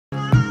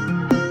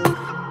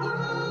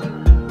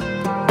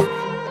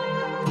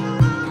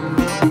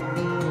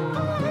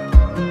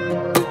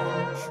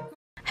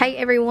Hey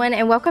everyone,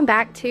 and welcome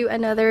back to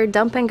another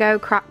dump and go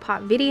crock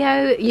pot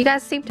video. You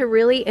guys seem to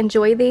really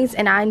enjoy these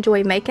and I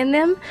enjoy making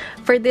them.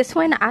 For this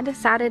one I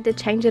decided to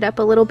change it up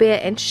a little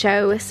bit and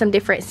show some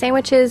different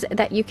sandwiches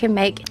that you can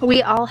make.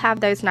 We all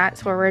have those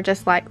nights where we're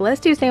just like, let's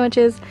do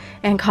sandwiches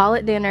and call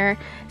it dinner.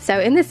 So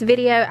in this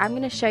video I'm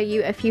going to show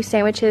you a few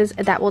sandwiches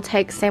that will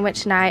take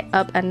sandwich night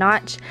up a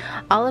notch.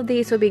 All of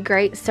these will be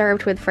great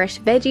served with fresh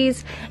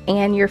veggies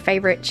and your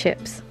favorite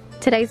chips.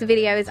 Today's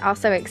video is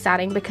also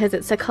exciting because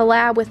it's a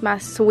collab with my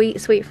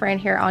sweet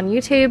friend here on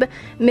YouTube,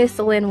 Miss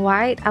Lynn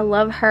White. I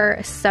love her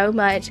so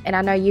much and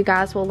I know you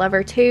guys will love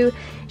her too.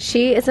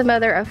 She is a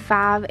mother of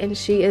 5 and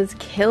she is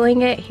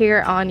killing it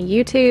here on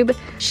YouTube.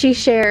 She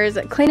shares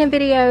cleaning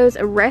videos,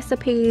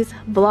 recipes,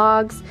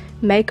 vlogs,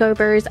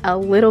 makeovers, a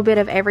little bit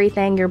of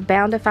everything. You're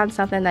bound to find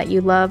something that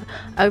you love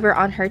over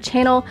on her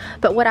channel.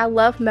 But what I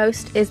love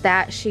most is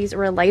that she's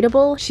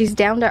relatable, she's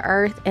down to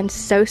earth, and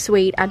so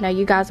sweet. I know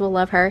you guys will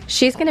love her.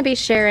 She's going to be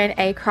sharing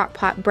a crock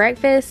pot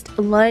breakfast,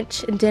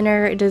 lunch,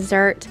 dinner,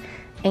 dessert,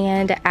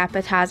 and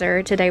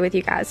appetizer today with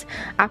you guys.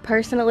 I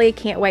personally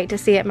can't wait to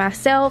see it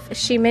myself.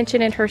 She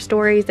mentioned in her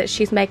stories that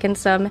she's making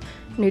some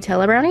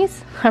Nutella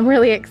brownies. I'm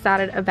really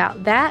excited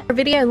about that. Her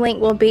video link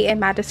will be in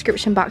my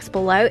description box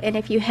below, and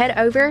if you head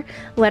over,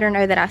 let her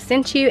know that I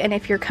sent you. And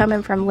if you're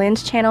coming from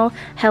Lynn's channel,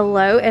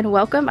 hello and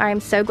welcome. I am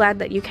so glad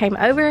that you came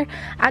over.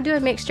 I do a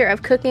mixture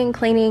of cooking,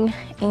 cleaning,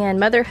 and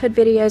motherhood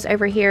videos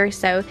over here,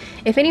 so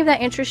if any of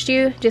that interests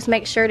you, just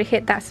make sure to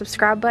hit that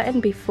subscribe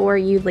button before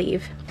you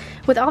leave.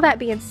 With all that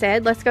being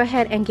said, let's go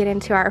ahead and get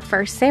into our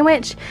first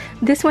sandwich.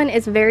 This one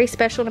is very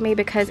special to me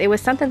because it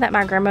was something that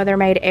my grandmother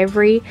made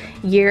every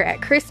year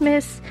at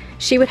Christmas.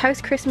 She would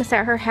host Christmas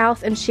at her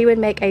house and she would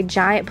make a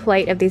giant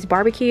plate of these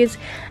barbecues,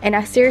 and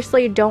I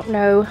seriously don't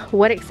know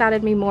what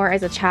excited me more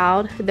as a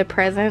child, the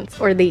presents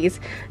or these.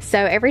 So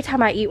every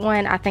time I eat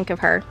one, I think of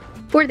her.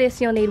 For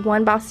this, you'll need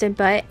 1 Boston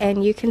butt,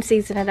 and you can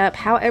season it up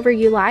however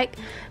you like,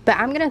 but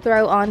I'm going to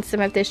throw on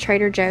some of this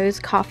Trader Joe's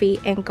coffee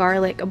and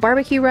garlic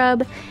barbecue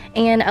rub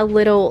and a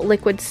little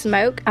liquid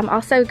smoke. I'm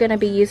also going to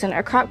be using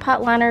a crock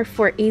pot liner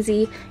for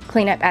easy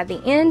cleanup at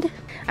the end.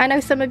 I know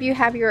some of you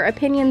have your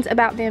opinions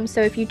about them,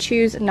 so if you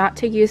choose not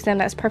to use them,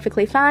 that's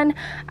perfectly fine.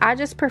 I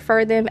just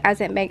prefer them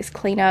as it makes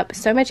cleanup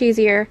so much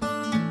easier.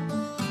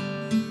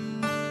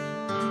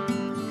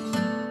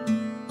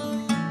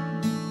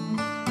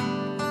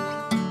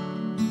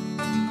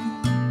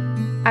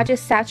 I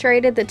just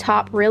saturated the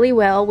top really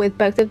well with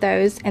both of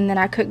those, and then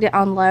I cooked it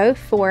on low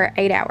for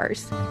 8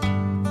 hours.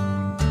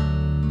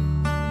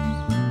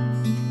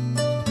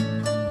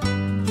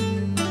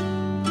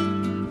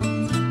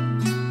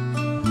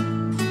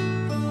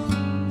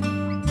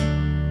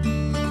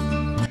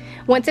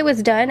 Once it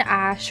was done,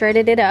 I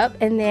shredded it up,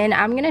 and then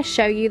I'm going to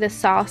show you the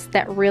sauce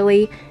that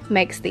really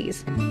makes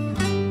these.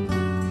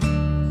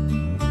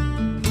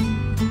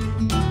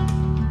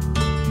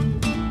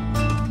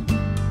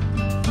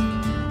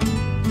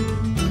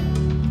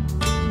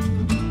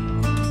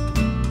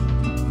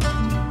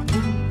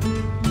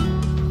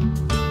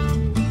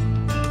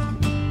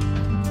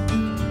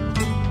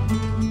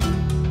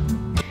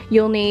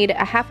 You'll need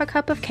a 1/2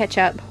 cup of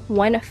ketchup,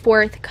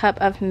 1/4 cup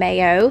of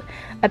mayo,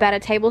 about a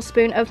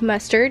tablespoon of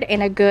mustard,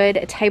 and a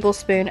good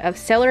tablespoon of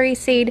celery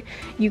seed.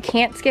 You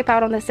can't skip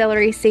out on the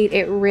celery seed,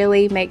 it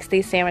really makes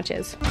these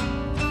sandwiches.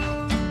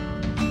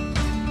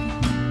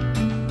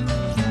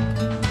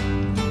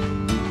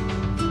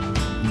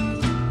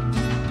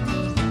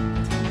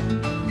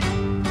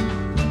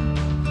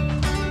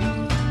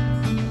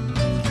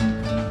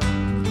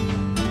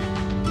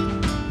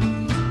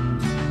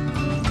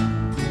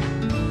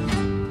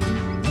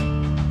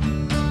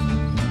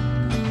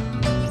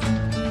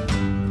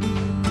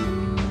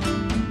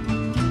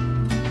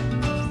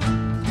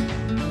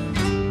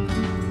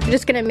 I'm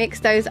just going to mix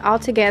those all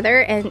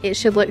together and it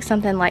should look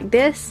something like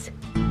this.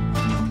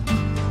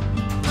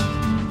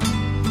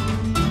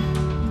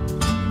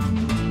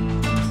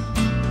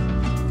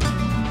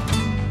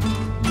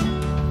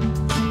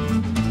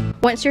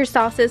 Once your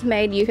sauce is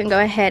made, you can go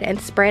ahead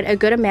and spread a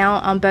good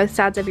amount on both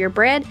sides of your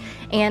bread,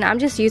 and I'm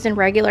just using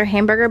regular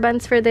hamburger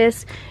buns for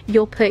this.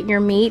 You'll put your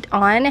meat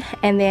on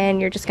and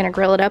then you're just going to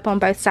grill it up on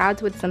both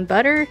sides with some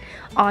butter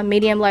on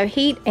medium-low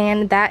heat,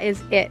 and that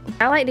is it.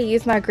 I like to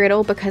use my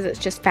griddle because it's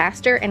just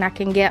faster and I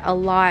can get a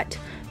lot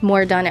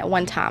more done at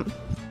one time.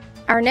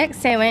 Our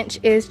next sandwich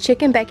is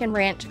chicken bacon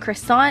ranch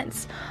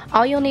croissants.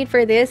 All you'll need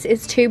for this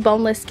is 2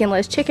 boneless,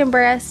 skinless chicken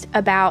breasts,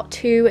 about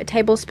 2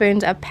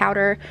 tablespoons of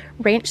powder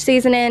ranch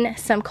seasoning,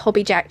 some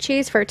Colby Jack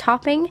cheese for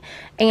topping,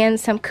 and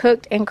some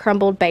cooked and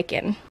crumbled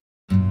bacon.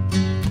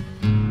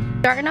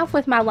 Starting off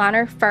with my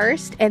liner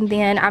first, and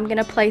then I'm going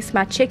to place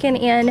my chicken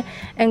in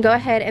and go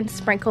ahead and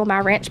sprinkle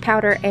my ranch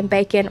powder and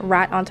bacon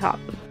right on top.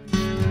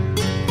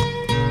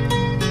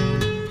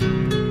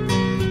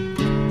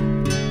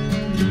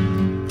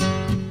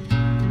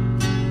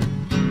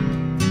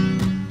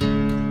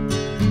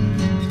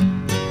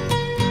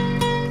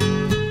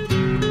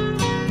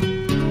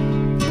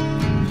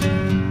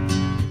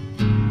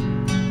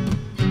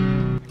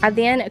 I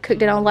then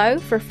cooked it on low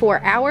for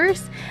 4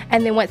 hours,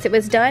 And then once it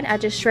was done, I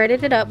just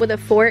shredded it up with a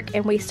fork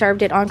and we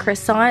served it on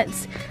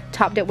croissants,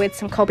 topped it with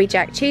some Colby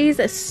Jack cheese.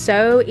 It's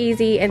so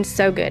easy and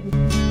so good.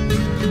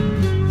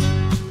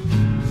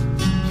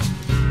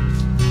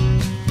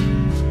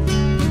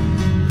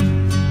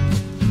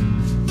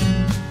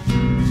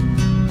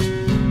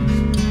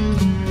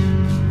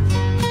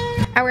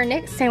 Our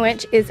next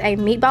sandwich is a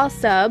meatball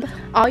sub.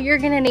 All you're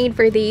gonna need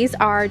for these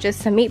are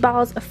just some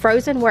meatballs.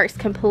 Frozen works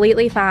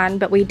completely fine,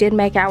 but we did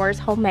make ours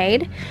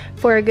homemade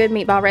for a good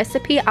meatball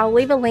recipe. I'll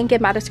leave a link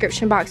in my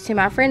description box to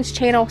my friend's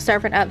channel,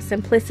 Serving Up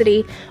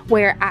Simplicity,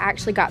 where I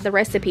actually got the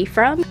recipe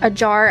from. A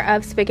jar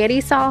of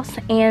spaghetti sauce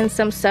and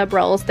some sub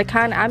rolls. The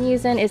kind I'm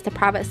using is the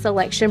Private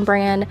Selection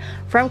brand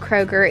from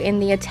Kroger in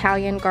the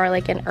Italian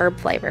garlic and herb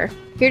flavor.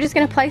 You're just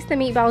going to place the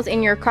meatballs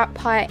in your crock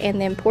pot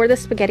and then pour the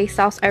spaghetti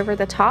sauce over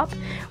the top.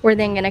 We're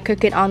then going to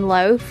cook it on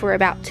low for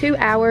about 2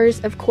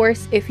 hours. Of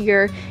course, if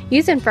you're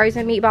using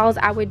frozen meatballs,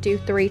 I would do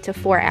 3 to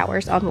 4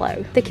 hours on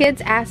low. The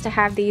kids asked to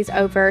have these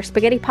over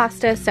spaghetti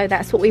pasta, so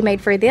that's what we made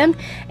for them.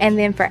 And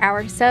then for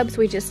our subs,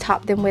 we just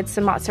topped them with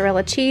some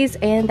mozzarella cheese,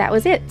 and that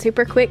was it.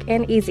 Super quick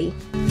and easy.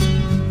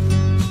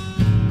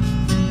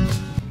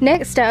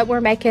 Next up,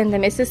 we're making the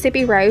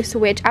Mississippi roast,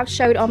 which I've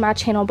showed on my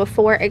channel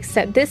before,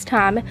 except this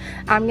time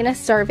I'm gonna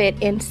serve it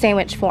in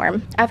sandwich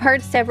form. I've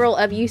heard several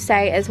of you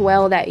say as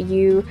well that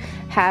you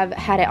have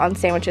had it on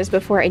sandwiches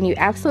before and you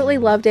absolutely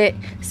loved it.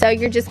 So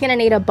you're just gonna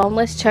need a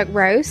boneless chuck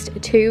roast,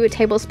 2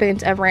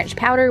 tablespoons of ranch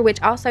powder,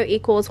 which also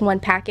equals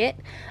 1 packet,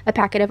 a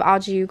packet of au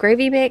jus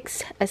gravy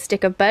mix, a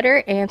stick of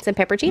butter, and some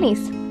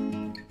pepperoncinis.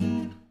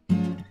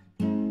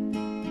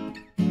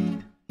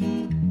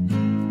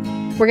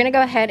 We're going to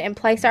go ahead and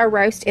place our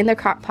roast in the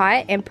crock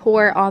pot and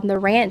pour on the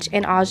ranch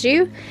and au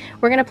jus.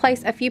 We're going to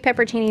place a few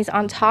pepperoncinis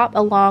on top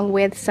along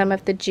with some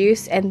of the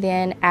juice and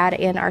then add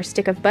in our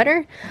stick of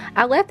butter.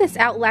 I left this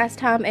out last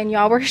time and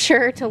y'all were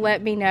sure to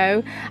let me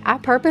know. I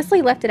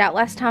purposely left it out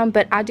last time,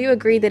 but I do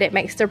agree that it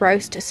makes the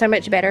roast so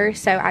much better,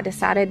 so I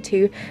decided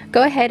to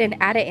go ahead and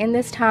add it in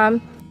this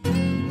time.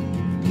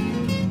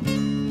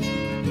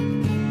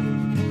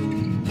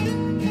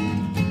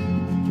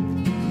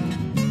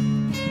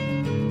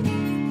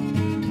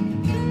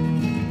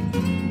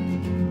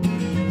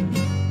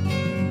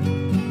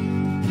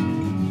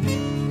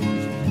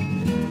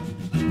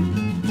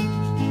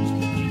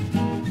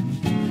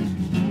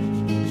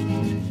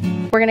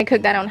 We're going to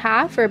cook that on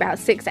high for about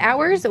 6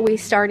 hours. We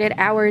started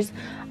ours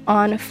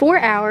on 4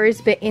 hours,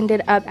 but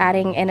ended up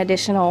adding an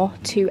additional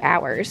 2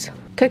 hours,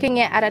 cooking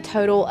it at a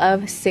total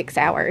of 6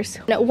 hours.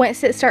 Now,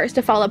 once it starts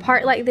to fall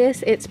apart like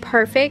this, it's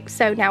perfect.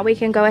 So now we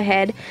can go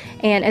ahead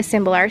and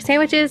assemble our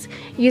sandwiches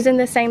using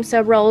the same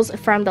sub rolls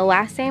from the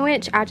last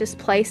sandwich. I just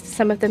placed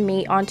some of the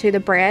meat onto the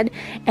bread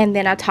and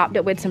then I topped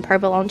it with some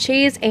provolone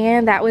cheese,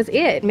 and that was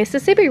it.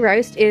 Mississippi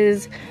roast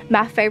is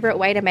my favorite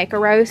way to make a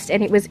roast,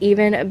 and it was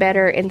even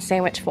better in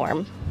sandwich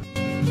form.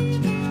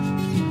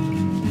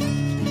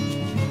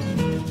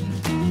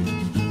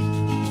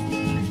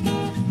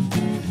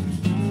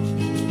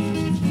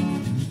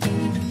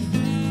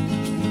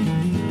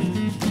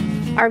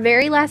 Our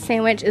very last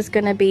sandwich is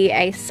going to be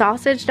a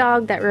sausage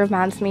dog that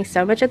reminds me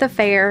so much of the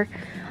fair.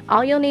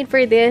 All you'll need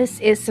for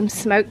this is some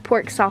smoked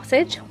pork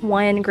sausage,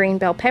 1 green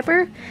bell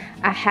pepper,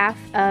 a half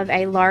of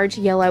a large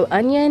yellow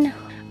onion,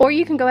 or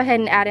you can go ahead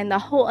and add in the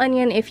whole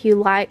onion if you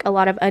like a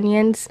lot of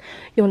onions.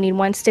 You'll need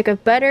 1 stick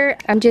of butter.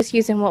 I'm just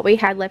using what we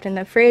had left in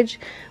the fridge,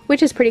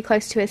 which is pretty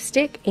close to a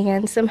stick,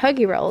 and some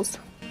hoagie rolls.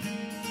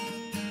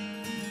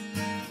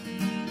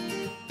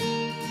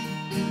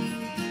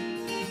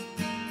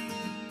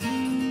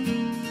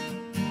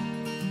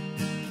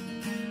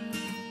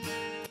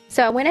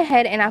 So I went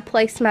ahead and I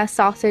placed my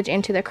sausage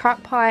into the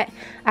crock pot.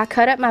 I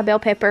cut up my bell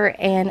pepper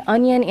and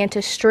onion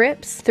into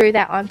strips, threw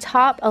that on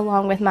top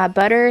along with my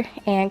butter,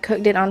 and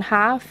cooked it on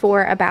high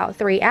for about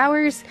 3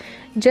 hours,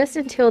 just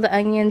until the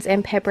onions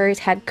and peppers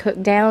had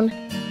cooked down.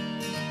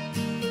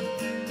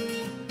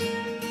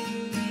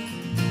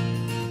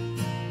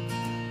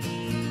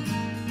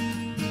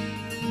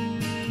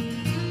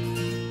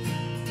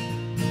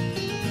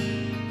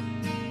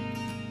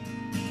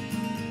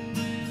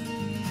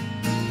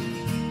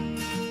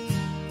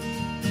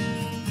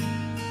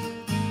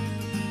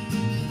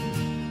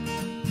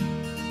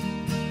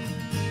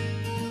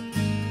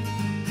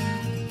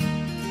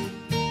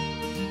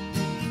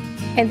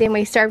 And then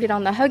we served it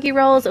on the hoagie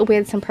rolls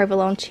with some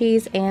provolone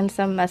cheese and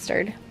some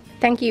mustard.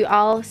 Thank you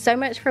all so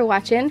much for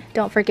watching.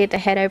 Don't forget to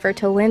head over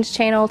to Lynn's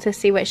channel to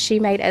see what she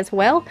made as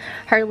well.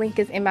 Her link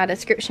is in my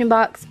description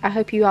box. I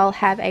hope you all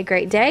have a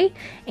great day,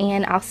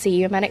 and I'll see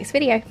you in my next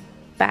video.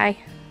 Bye.